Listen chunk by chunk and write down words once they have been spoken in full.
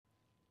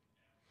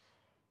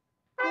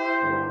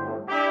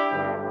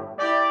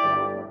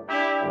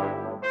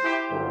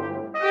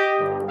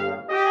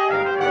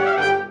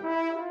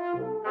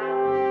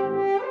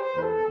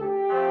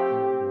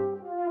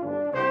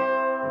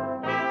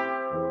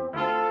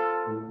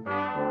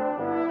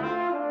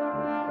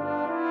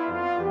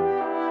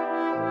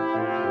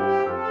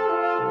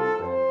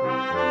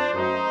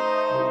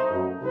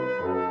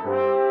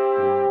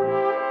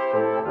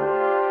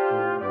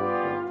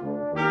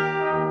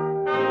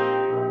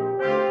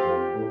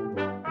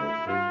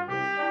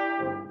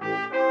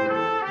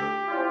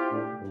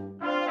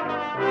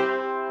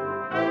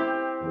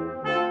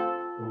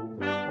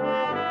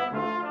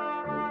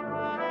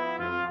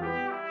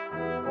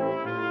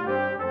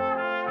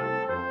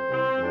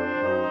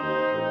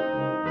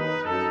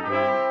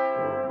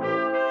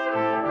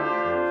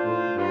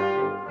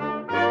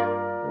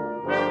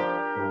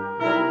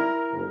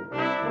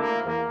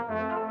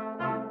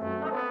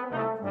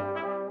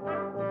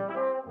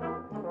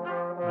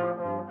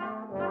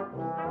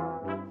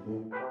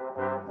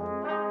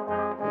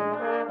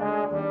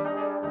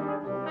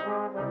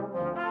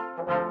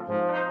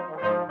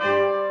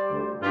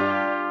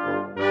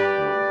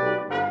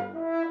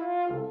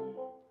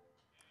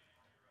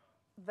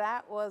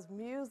was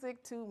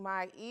music to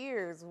my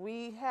ears.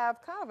 We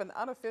have kind of an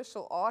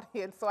unofficial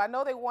audience, so I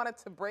know they wanted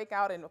to break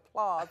out in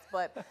applause,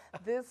 but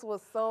this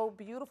was so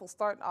beautiful.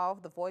 Starting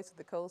off the Voice of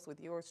the Coast with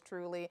yours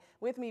truly.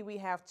 With me, we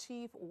have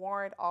Chief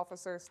Warrant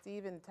Officer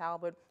Stephen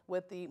Talbot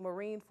with the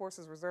Marine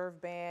Forces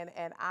Reserve Band,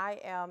 and I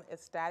am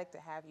ecstatic to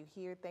have you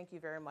here. Thank you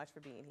very much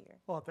for being here.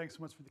 Well, thanks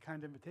so much for the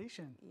kind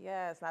invitation.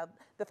 Yes. Now,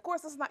 of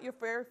course, this is not your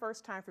very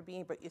first time for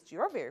being, but it's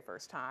your very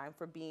first time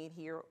for being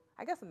here,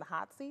 I guess, in the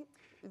hot seat.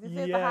 Did you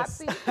say the hot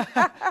seat?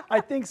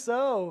 I think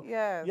so.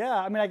 Yes. Yeah,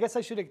 I mean, I guess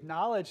I should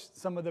acknowledge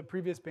some of the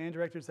previous band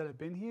directors that have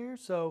been here.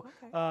 So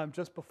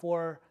just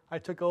before I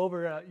took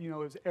over, it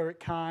was Eric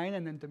Kine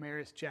and then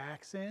Demarius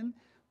Jackson,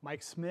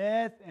 Mike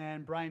Smith,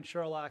 and Brian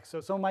Sherlock.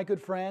 So some of my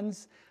good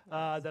friends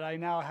that I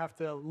now have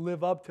to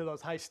live up to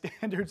those high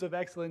standards of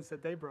excellence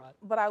that they brought.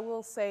 But I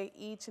will say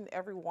each and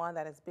every one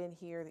that has been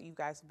here, that you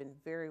guys have been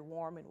very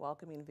warm and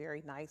welcoming,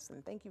 very nice,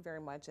 and thank you very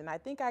much. And I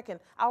think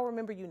I'll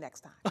remember you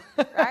next time,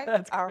 right?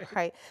 That's All great.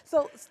 right.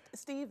 So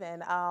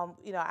Stephen,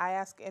 I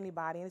ask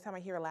anybody, anytime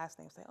I hear a last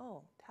name, say,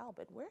 oh,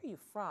 Talbot, where are you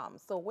from?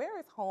 So where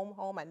is home?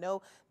 I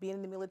know being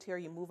in the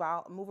military, you move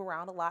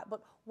around a lot,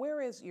 but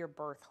where is your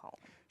birth home?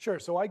 Sure.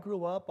 So I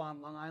grew up on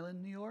Long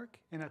Island, New York,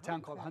 in a town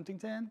called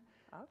Huntington.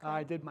 Okay.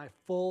 I did my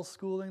full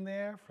schooling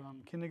there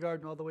from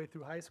kindergarten all the way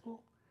through high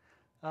school.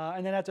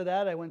 And then after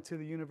that, I went to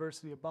the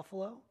University of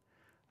Buffalo,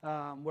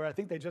 where I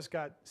think they just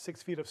got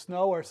 6 feet of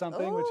snow or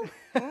something. Ooh. Which,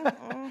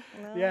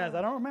 yes,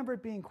 I don't remember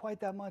it being quite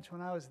that much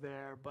when I was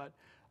there. But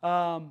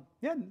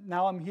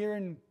now I'm here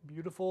in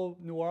beautiful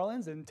New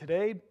Orleans, and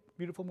today,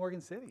 beautiful Morgan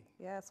City.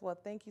 Yes, well,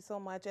 thank you so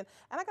much. And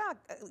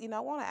I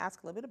want to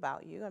ask a little bit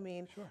about you. I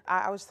mean, Sure.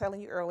 I was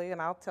telling you earlier,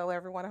 and I'll tell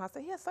everyone, I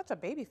say he has such a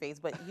baby face,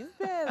 but you've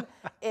been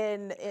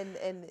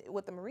in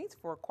with the Marines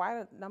for quite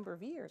a number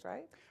of years,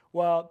 right?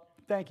 Well,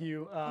 thank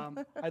you.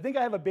 I think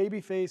I have a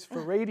baby face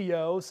for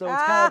radio, so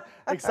it's kind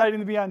of exciting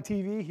to be on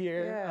TV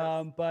here.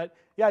 Yes. But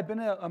yeah, I've been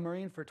a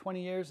Marine for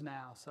 20 years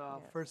now.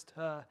 So Yes. first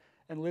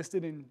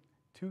enlisted in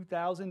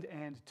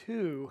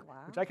 2002, Wow.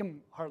 which I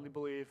can hardly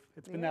believe.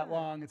 It's been that Yeah.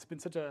 long. It's been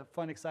such a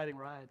fun, exciting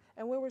ride.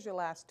 And where was your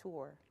last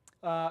tour?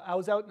 I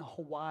was out in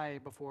Hawaii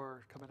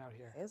before coming out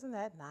here. Isn't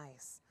that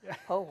nice?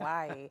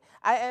 Hawaii.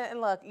 And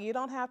look, you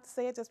don't have to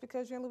say it just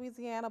because you're in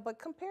Louisiana, but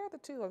compare the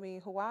two. I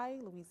mean, Hawaii,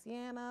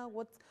 Louisiana,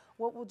 what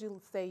would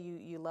you say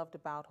you loved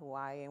about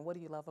Hawaii, and what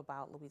do you love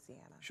about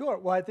Louisiana? Sure.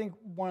 Well, I think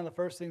one of the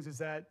first things is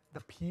that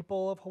the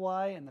people of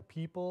Hawaii and the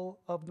people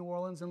of New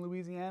Orleans and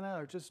Louisiana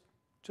are just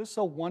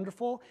so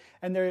wonderful,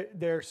 and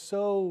they're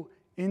so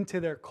into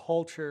their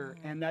culture,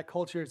 and that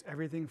culture is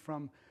everything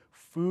from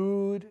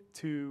food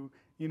to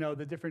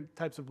the different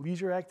types of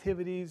leisure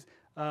activities,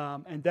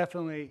 and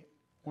definitely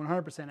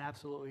 100%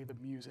 absolutely the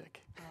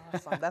music.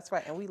 Awesome. That's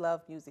right. And we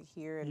love music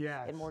here in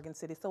Yes. Morgan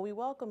City. So we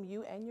welcome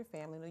you and your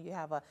family. I know you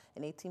have an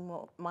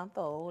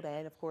 18-month-old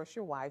and, of course,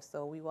 your wife.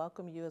 So we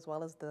welcome you, as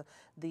well as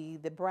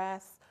the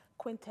brass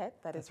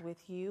quintet that is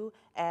with you.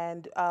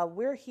 And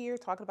we're here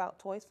talking about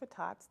Toys for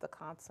Tots, the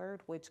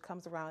concert, which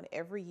comes around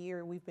every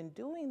year. We've been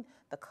doing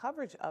the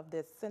coverage of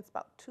this since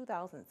about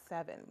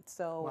 2007.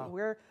 So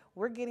Wow.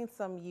 we're getting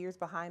some years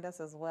behind us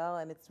as well,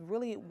 and it's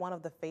really one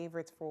of the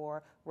favorites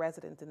for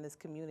residents in this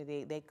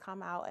community. They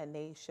come out and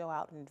they show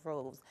out in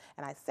droves.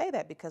 And I say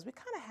that because we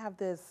kind of have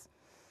this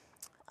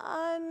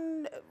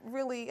unknown,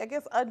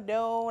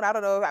 I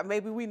don't know,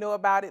 maybe we know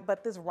about it,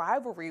 but this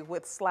rivalry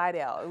with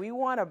Slidell. We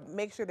want to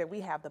make sure that we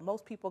have the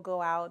most people go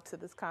out to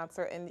this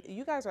concert, and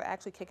you guys are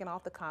actually kicking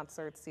off the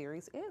concert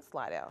series in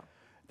Slidell.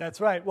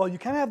 That's right. Well, you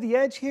kind of have the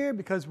edge here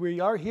because we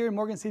are here in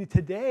Morgan City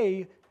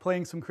today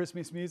playing some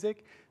Christmas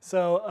music.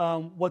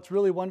 So what's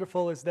really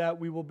wonderful is that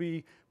we will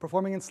be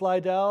performing in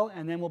Slidell,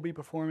 and then we'll be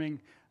performing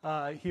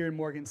here in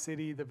Morgan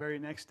City the very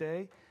next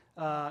day.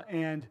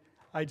 And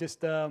I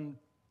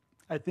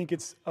think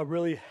it's a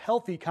really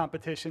healthy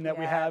competition that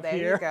we have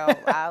here. There you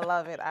go. I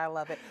love it. I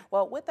love it.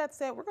 Well, with that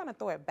said, we're going to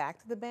throw it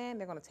back to the band.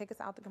 They're going to take us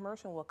out to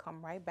commercial. We'll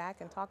come right back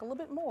and talk a little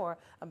bit more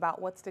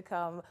about what's to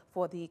come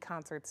for the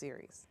concert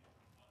series.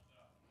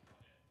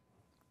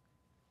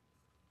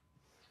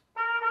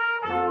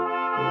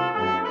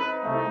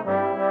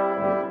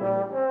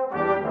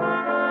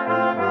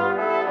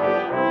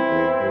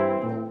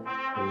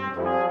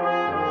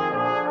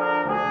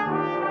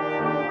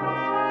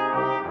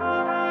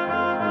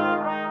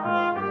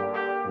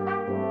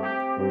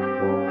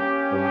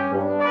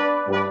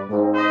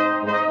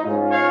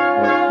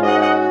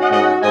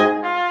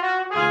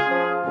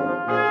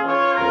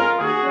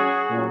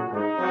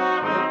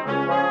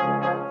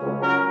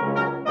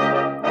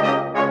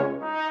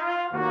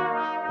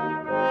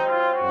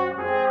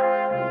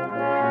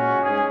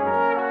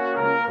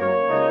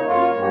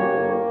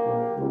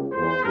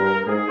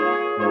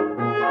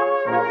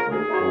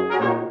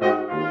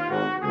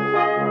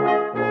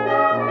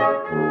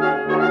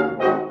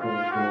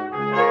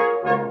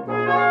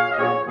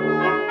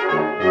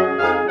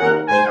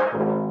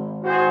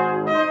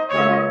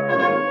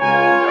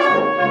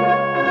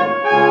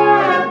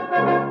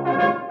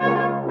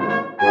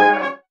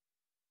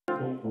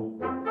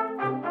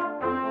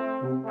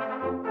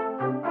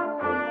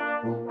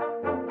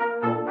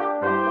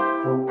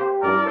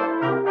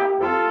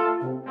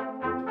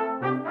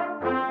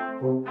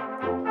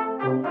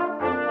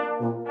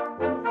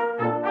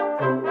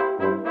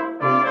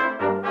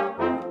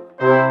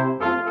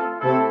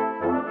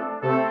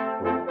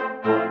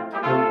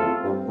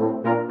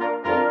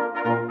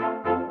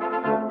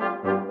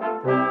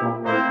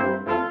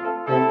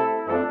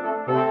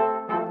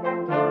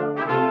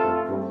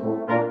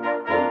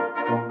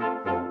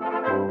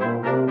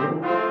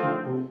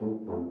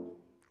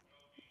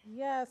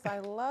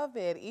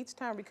 each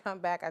time we come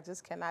back, I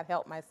just cannot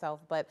help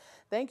myself. But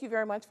thank you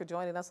very much for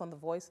joining us on The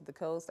Voice of the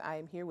Coast. I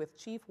am here with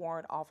Chief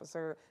Warrant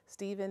Officer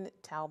Stephen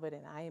Talbot,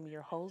 and I am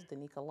your host,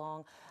 Danica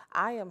Long.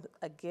 I am,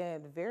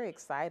 again, very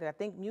excited. I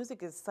think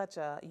music is such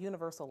a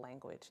universal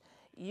language.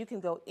 You can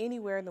go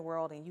anywhere in the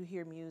world and you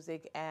hear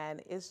music,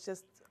 and it's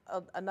just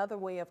another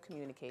way of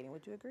communicating.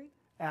 Would you agree?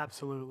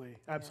 Absolutely,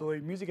 absolutely.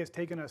 Yeah. Music has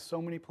taken us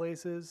so many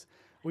places.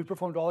 We've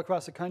performed all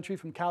across the country,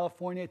 from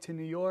California to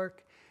New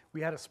York. We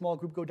had a small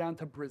group go down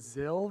to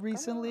Brazil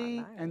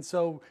recently. Nice. And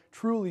so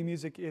truly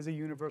music is a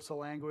universal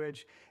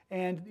language.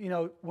 And you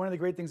know, one of the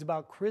great things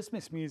about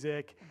Christmas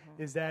music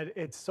is that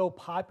it's so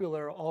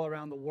popular all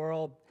around the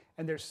world,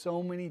 and there's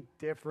so many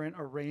different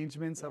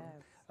arrangements of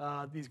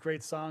these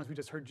great songs. We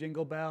just heard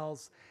Jingle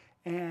Bells.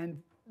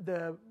 And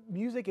the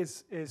music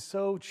is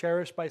so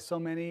cherished by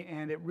so many,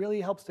 and it really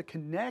helps to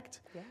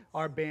connect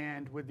our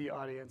band with the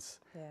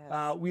audience.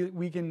 Yes.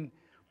 We can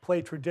play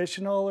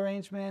traditional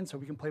arrangements, or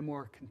we can play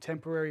more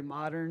contemporary,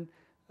 modern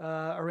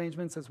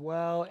arrangements as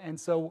well. And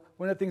so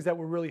one of the things that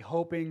we're really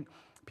hoping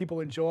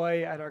people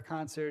enjoy at our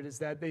concert is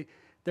that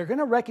they're going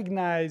to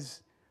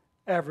recognize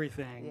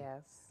everything.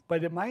 Yes.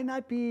 But it might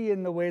not be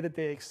in the way that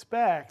they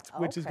expect,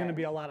 which is going to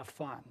be a lot of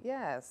fun.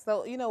 Yes.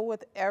 So, you know,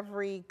 with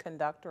every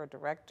conductor or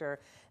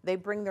director, they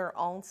bring their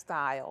own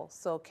style.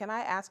 So can I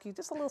ask you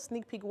just a little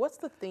sneak peek, what's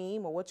the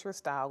theme or what's your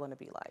style going to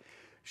be like?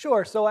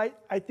 Sure. So I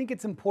think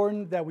it's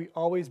important that we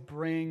always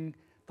bring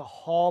the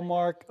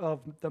hallmark of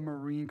the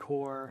Marine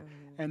Corps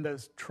and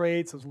those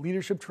traits, those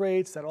leadership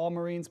traits that all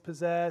Marines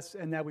possess,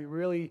 and that we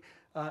really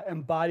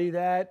embody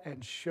that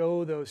and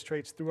show those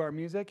traits through our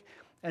music.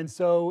 And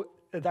so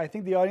I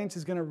think the audience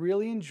is going to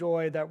really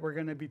enjoy that we're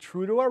going to be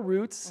true to our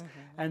roots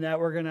and that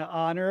we're going to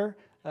honor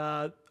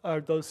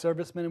those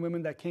servicemen and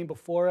women that came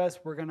before us.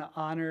 We're going to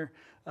honor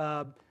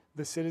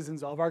the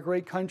citizens of our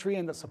great country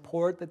and the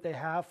support that they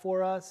have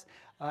for us.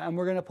 And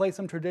we're going to play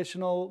some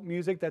traditional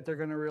music that they're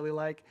going to really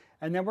like.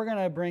 And then we're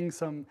going to bring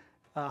some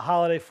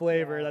holiday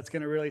flavor that's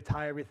going to really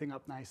tie everything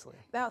up nicely.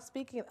 Now,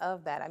 speaking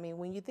of that, I mean,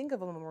 when you think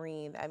of a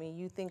Marine, I mean,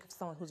 you think of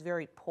someone who's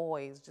very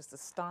poised, just a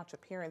staunch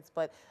appearance.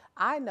 But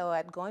I know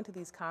at going to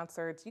these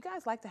concerts, you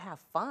guys like to have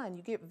fun.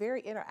 You get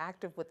very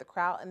interactive with the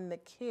crowd, and the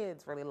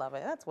kids really love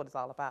it. And that's what it's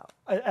all about.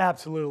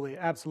 Absolutely,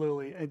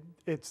 absolutely.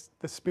 It's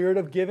the spirit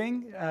of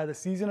giving, the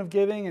season of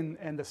giving,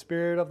 and the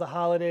spirit of the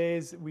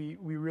holidays. We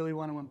really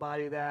want to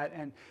embody that.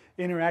 And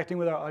interacting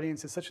with our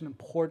audience is such an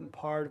important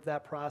part of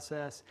that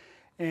process.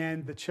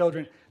 And the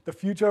children, the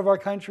future of our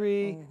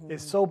country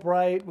is so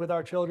bright with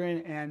our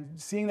children, and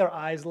seeing their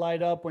eyes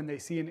light up when they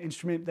see an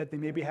instrument that they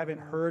maybe haven't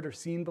heard or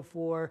seen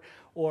before,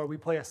 or we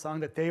play a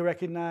song that they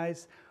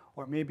recognize,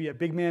 or maybe a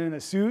big man in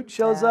a suit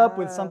shows up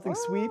with something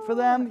sweet for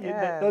them.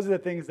 Those are the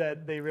things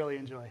that they really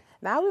enjoy.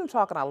 Now, we've been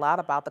talking a lot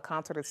about the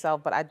concert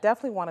itself, but I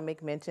definitely want to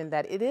make mention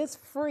that it is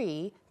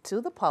free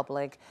to the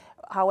public.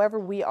 However,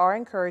 we are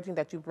encouraging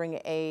that you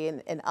bring a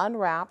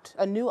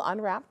new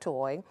unwrapped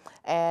toy,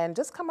 and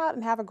just come out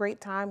and have a great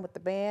time with the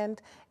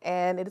band.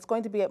 And it is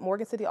going to be at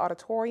Morgan City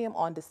Auditorium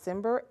on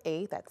December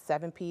 8th at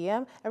 7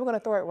 p.m. And we're going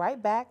to throw it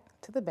right back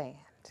to the band.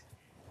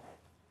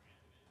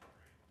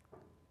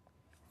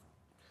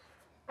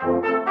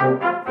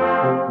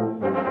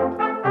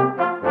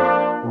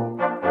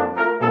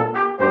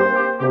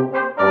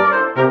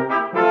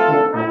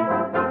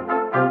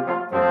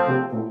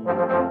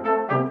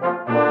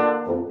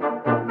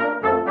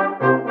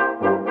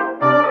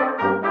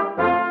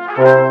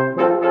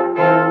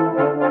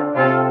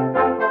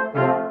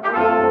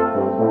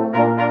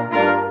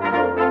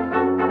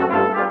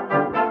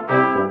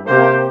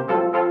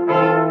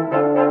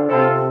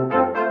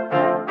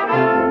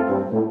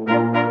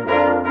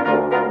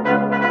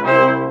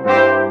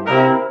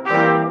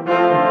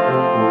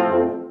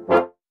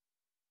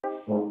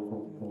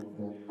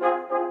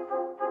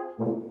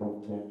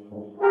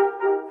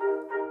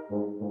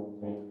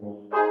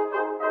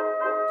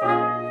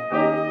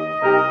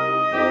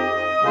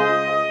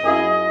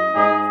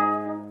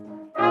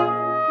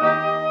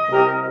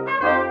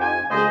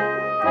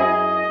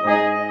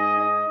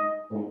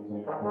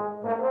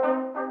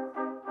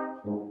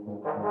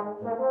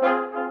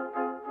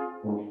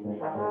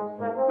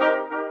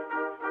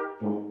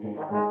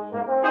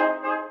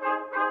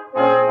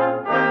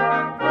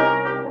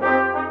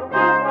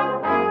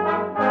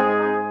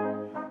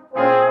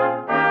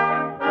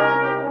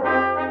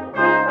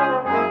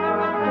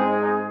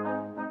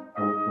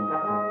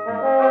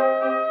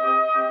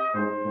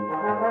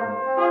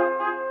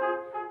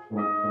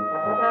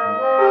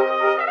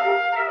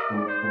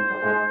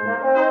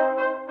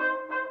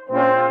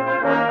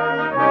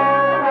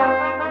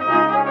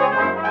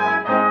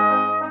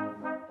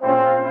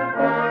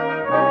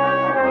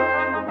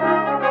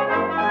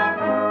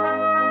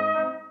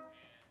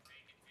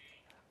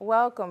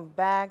 Welcome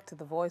back to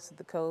The Voice of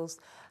the Coast.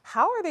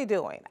 How are they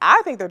doing?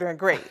 I think they're doing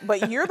great,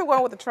 but you're the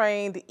one with the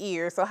trained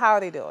ear, so how are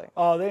they doing?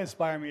 Oh, they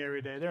inspire me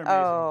every day. They're amazing.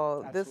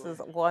 Oh, Absolutely. This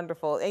is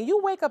wonderful. And you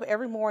wake up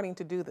every morning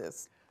to do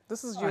this.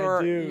 This is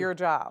I do. your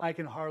job. I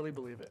can hardly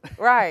believe it.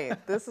 Right.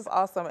 This is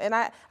awesome. And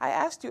I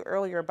asked you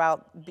earlier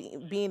about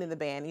being in the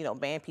band,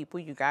 band people.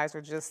 You guys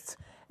are just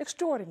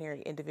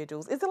extraordinary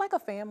individuals. Is it like a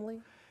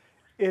family?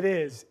 It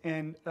is,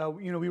 and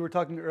we were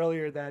talking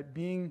earlier that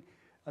being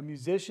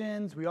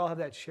musicians, we all have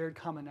that shared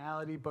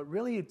commonality, but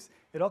really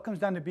it all comes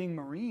down to being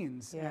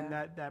Marines and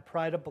that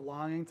pride of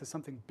belonging to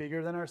something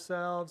bigger than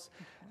ourselves.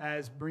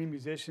 As Marine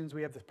musicians,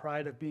 we have the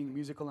pride of being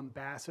musical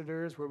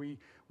ambassadors, where we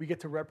get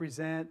to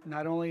represent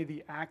not only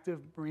the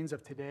active Marines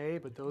of today,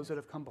 but those that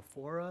have come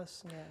before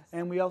us. Yes.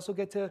 And we also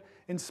get to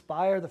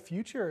inspire the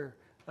future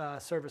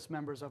service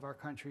members of our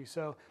country.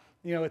 So,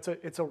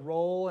 it's a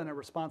role and a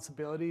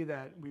responsibility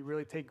that we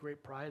really take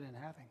great pride in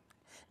having.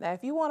 Now,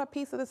 if you want a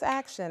piece of this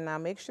action, now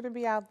make sure to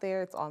be out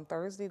there. It's on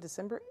Thursday,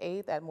 December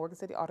 8th at Morgan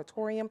City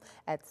Auditorium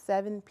at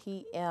 7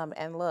 p.m.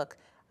 And look,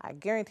 I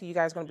guarantee you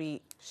guys are going to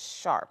be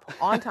sharp,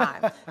 on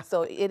time.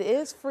 So it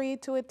is free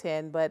to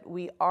attend, but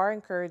we are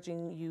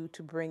encouraging you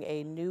to bring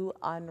a new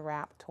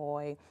unwrapped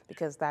toy,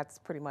 because that's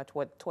pretty much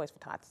what Toys for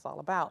Tots is all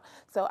about.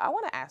 So I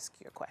want to ask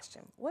you a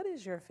question. What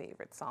is your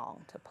favorite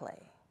song to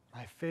play?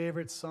 My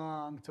favorite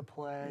song to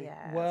play?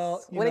 Yes.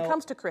 Well, when it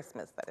comes to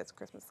Christmas, that is a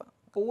Christmas song.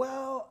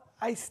 Well,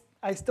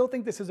 I still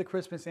think this is a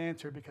Christmas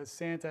answer, because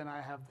Santa and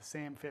I have the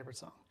same favorite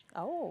song.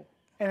 Oh.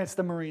 And it's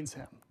the Marines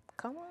hymn.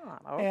 Come on.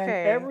 Okay. And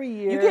every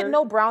year... You get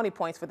no brownie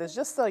points for this,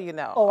 just so you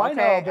know. Oh, okay?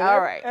 I know. But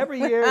all right. every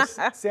year,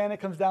 Santa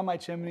comes down my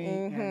chimney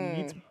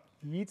and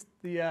he eats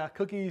the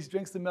cookies,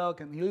 drinks the milk,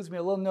 and he leaves me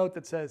a little note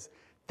that says,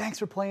 "Thanks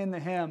for playing the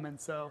hymn." And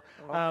so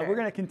we're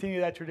going to continue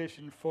that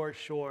tradition for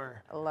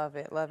sure. Love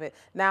it, love it.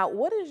 Now,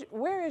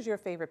 where is your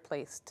favorite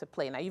place to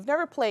play? Now, you've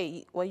never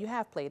played, well, you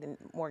have played in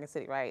Morgan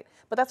City, right?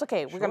 But that's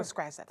okay. We're going to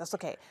scratch that. That's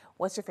okay.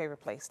 What's your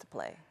favorite place to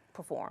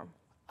perform?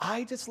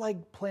 I just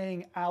like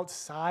playing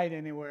outside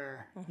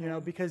anywhere,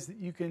 because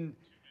you can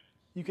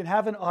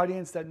have an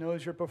audience that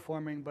knows you're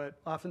performing, but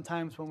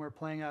oftentimes when we're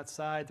playing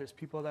outside, there's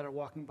people that are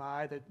walking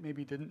by that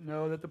maybe didn't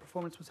know that the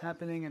performance was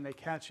happening, and they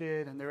catch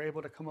it, and they're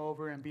able to come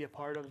over and be a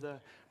part of the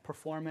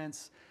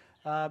performance.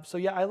 So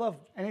yeah, I love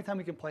anytime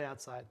we can play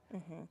outside.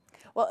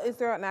 Well, is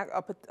there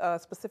a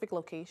specific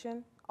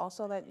location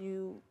also that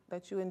you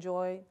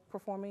enjoy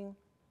performing?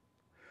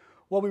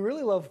 Well, we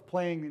really love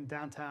playing in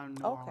downtown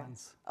New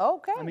Orleans.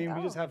 Okay. I mean,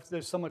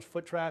 there's so much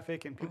foot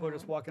traffic, and people are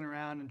just walking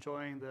around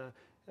enjoying the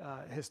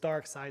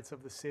historic sites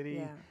of the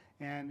city.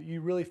 And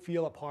you really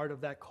feel a part of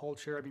that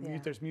culture. I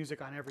mean, there's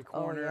music on every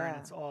corner, and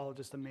it's all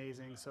just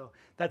amazing. So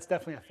that's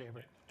definitely a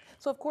favorite.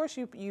 So, of course,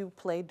 you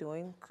play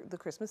during the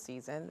Christmas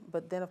season,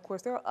 but then, of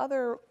course, there are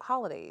other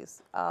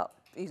holidays.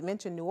 You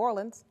mentioned New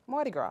Orleans,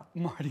 Mardi Gras.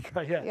 Mardi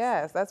Gras, yes.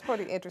 Yes, that's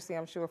pretty interesting,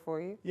 I'm sure,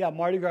 for you. Yeah,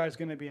 Mardi Gras is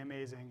going to be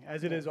amazing,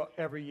 as it is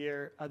every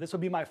year. This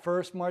will be my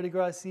first Mardi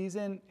Gras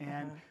season,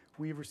 and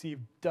we've received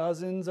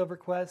dozens of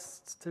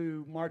requests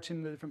to march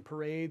in the different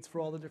parades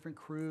for all the different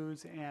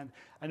crews, and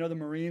I know the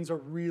Marines are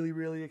really,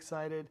 really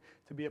excited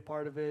to be a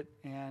part of it,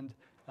 and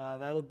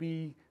that'll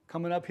be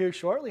coming up here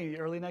shortly,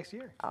 early next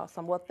year.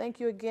 Awesome. Well, thank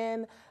you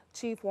again,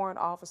 Chief Warrant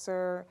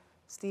Officer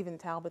Stephen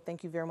Talbot.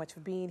 Thank you very much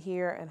for being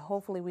here, and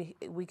hopefully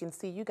we can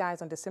see you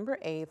guys on December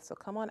 8th, so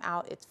come on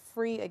out. It's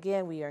free.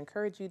 Again, we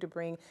encourage you to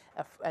bring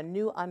a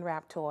new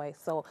unwrapped toy.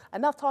 So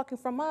enough talking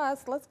from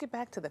us. Let's get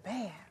back to the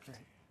band.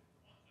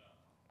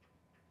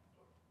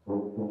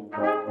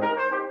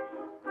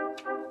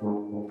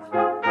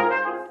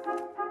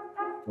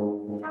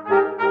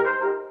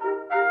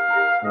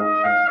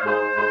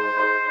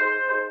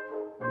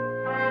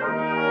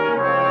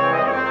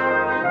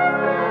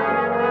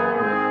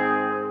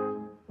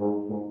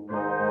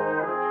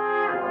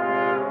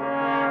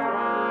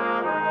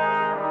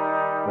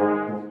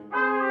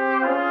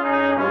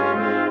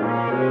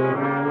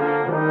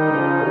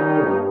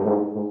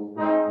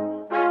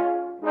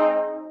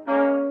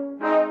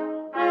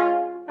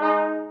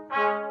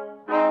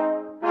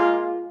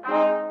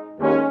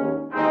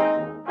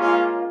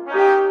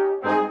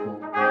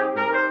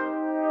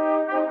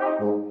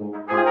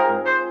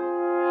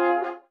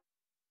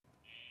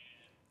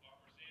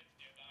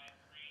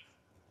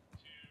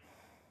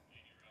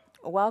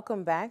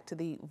 Welcome back to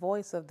the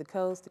Voice of the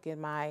Coast.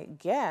 Again, my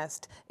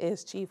guest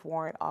is Chief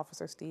Warrant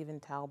Officer Stephen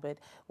Talbot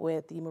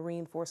with the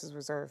Marine Forces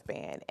Reserve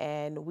Band,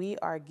 and we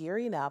are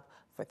gearing up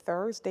for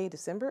Thursday,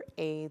 December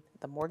 8th,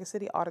 the Morgan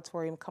City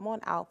Auditorium. Come on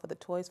out for the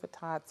Toys for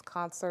Tots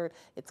concert.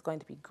 It's going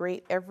to be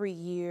great every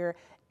year.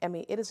 I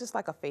mean, it is just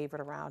like a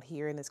favorite around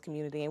here in this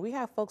community. And we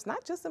have folks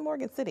not just in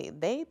Morgan City,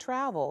 they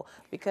travel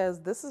because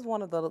this is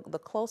one of the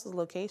closest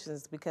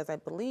locations, because I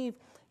believe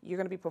you're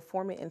going to be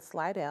performing in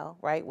Slidell,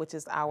 right, which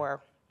is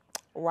our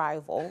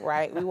rival,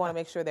 right? We want to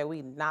make sure that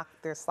we knock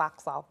their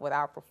socks off with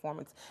our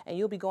performance. And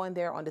you'll be going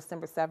there on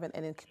December 7th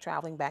and then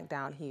traveling back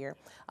down here.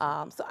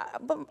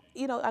 But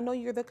I know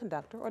you're the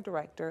conductor or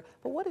director,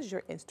 but what is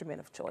your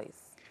instrument of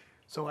choice?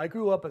 So I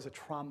grew up as a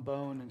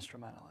trombone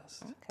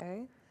instrumentalist.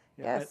 Okay.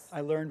 Yeah, Yes.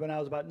 I learned when I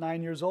was about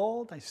 9 years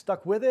old. I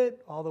stuck with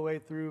it all the way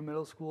through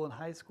middle school and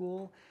high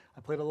school.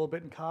 I played a little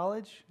bit in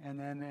college, and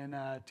then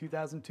in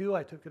 2002,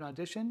 I took an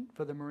audition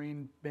for the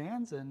Marine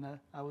bands, and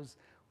I was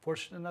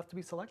fortunate enough to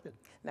be selected.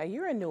 Now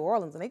you're in New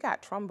Orleans and they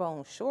got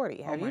Trombone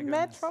Shorty. Have my you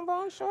met goodness.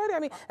 Trombone Shorty?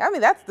 I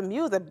mean that's the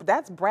music.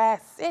 That's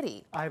Brass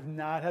City. I've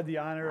not had the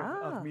honor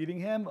of meeting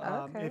him.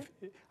 Okay.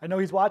 I know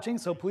he's watching,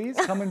 so please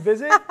come and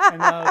visit.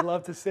 And I'd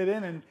love to sit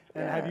in and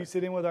have you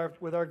sit in with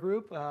our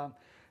group.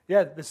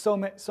 Yeah, there's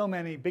so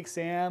many. Big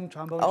Sam,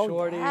 Trombone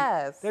Shorty.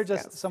 Yes, They're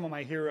just some of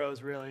my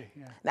heroes, really.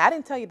 Yeah. Now, I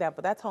didn't tell you that,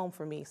 but that's home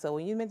for me. So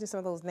when you mentioned some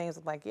of those names,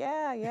 I'm like,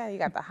 yeah, you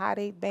got the Hot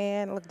 8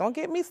 band. Look, don't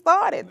get me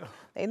started. No.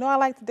 They know I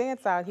like to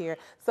dance out here.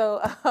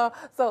 So,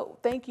 so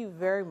thank you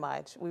very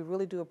much. We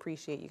really do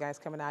appreciate you guys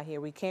coming out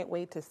here. We can't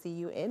wait to see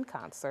you in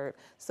concert.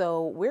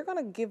 So we're going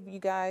to give you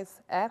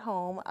guys at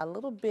home a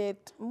little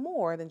bit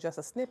more than just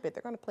a snippet.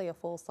 They're going to play a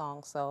full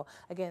song. So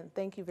again,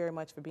 thank you very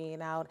much for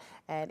being out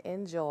and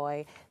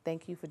enjoy.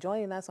 Thank you for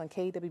joining us on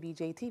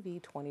KWBJ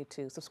TV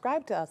 22.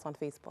 Subscribe to us on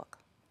Facebook.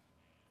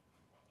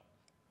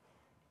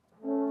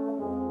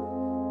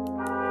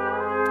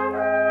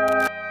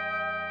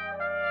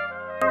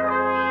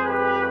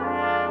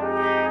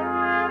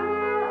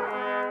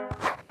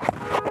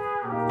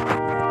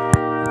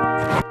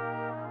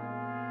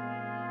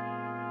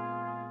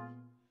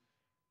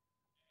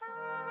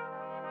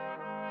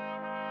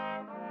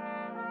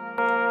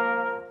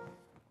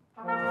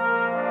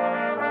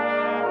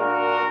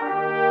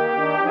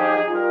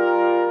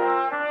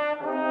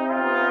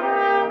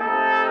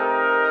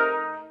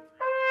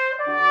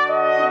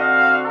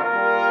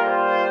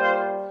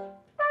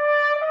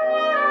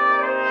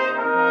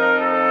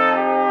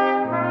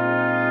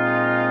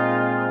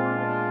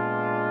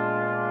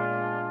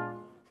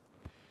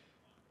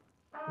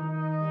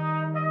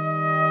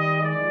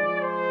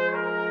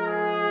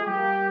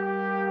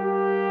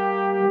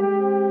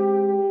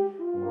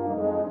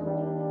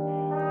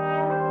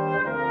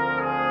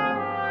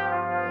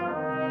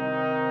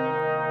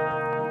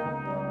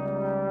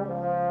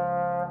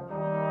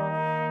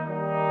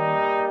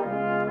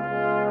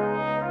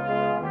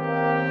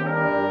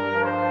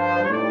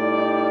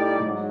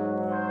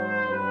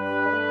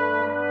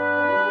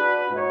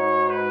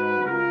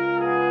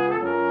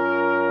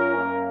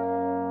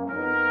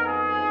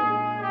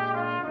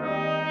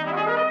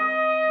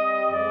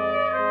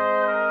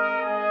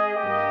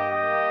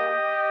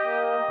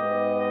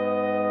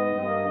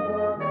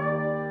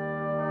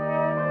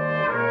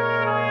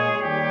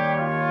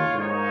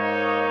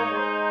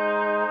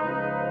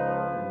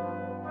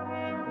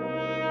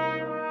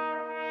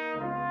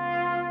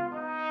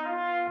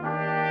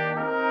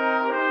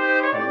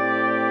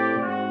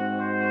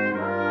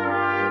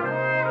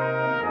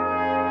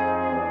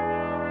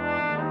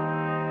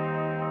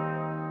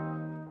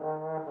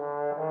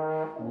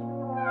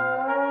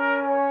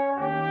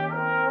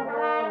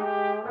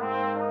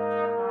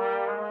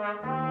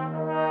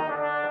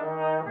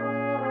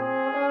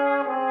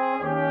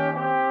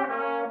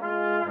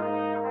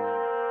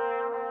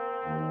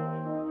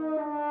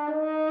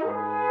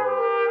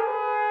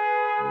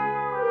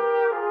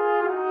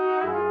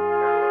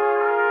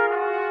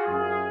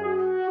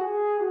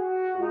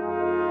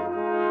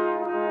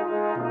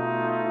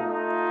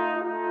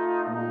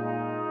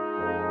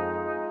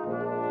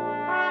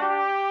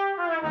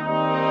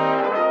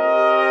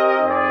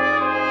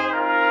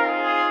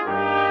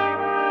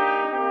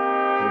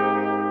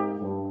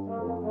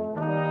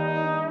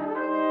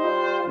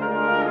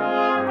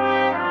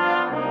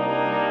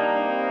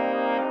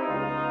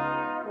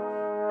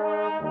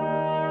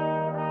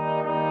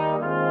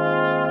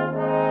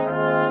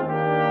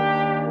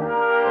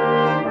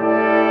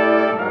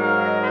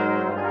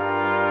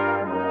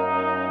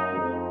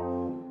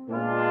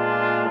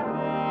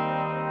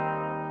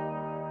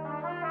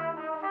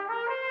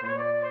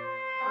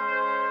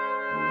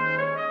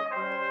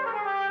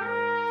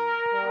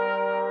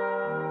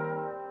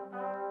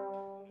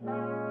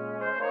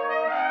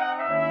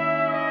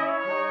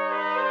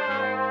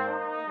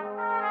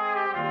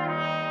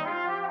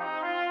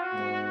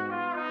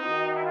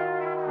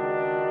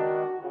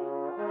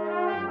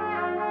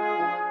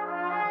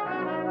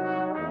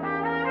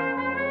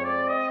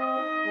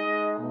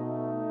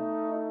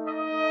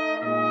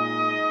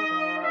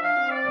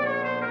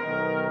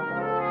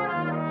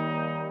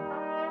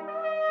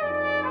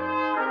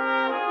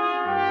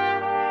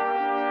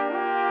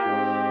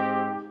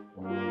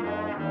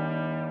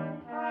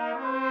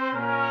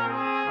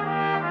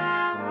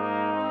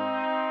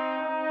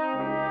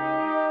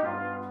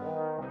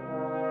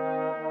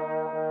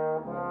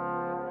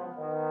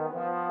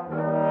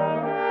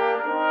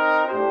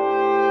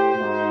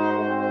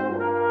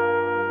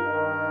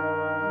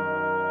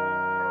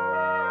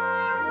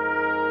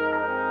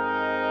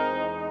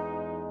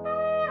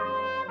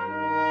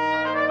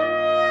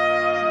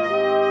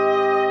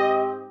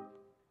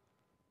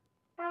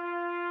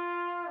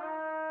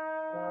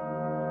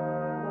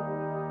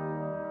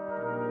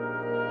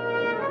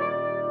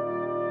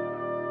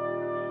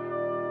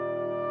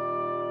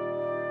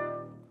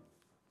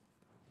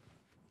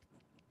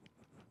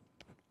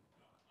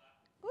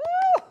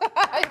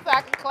 So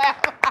I can clap.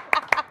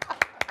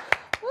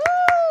 Woo!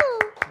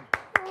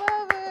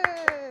 Love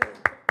it.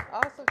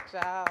 Awesome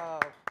job.